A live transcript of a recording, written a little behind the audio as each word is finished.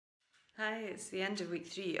Hi, it's the end of week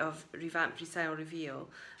 3 of Revamp, Resale, Reveal,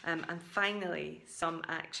 and finally some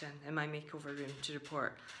action in my makeover room to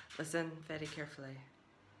report. Listen very carefully.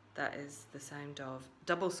 That is the sound of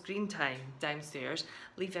double screen time downstairs,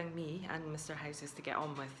 leaving me and Mr. Houses to get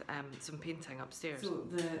on with some painting upstairs. So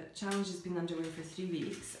the challenge has been underway for 3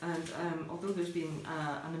 weeks, and although there's been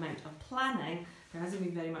an amount of planning, there hasn't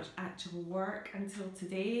been very much actual work until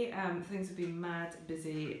today. Things have been mad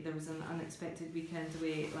busy. There was an unexpected weekend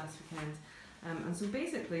away last weekend. And so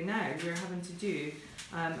basically now we're having to do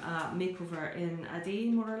a makeover in a day,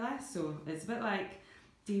 more or less. So it's a bit like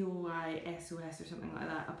DOI, SOS or something like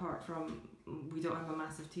that, apart from we don't have a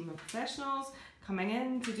massive team of professionals coming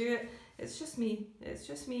in to do it. It's just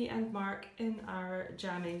me and Mark in our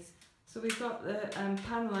jammies. So we've got the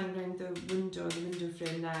panelling around the window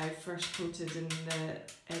frame now, first coated in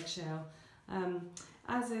the eggshell.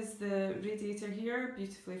 As is the radiator here,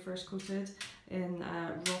 beautifully first coated in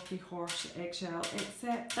rocky horse eggshell,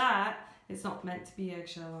 except that it's not meant to be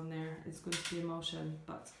eggshell on there, it's going to be emulsion,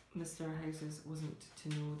 but Mr. Houses wasn't to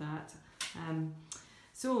know that.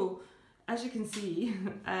 So, as you can see,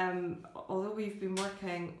 although we've been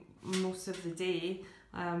working most of the day,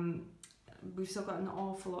 we've still got an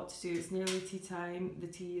awful lot to do. It's nearly tea time, the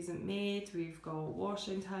tea isn't made, we've got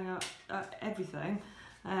washing to hang up, everything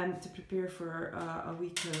to prepare for a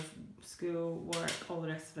week of school, work, all the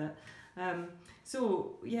rest of it.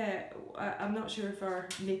 So yeah, I'm not sure if our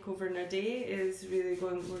makeover in a day is really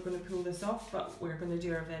we're going to pull this off, but we're going to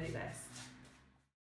do our very best.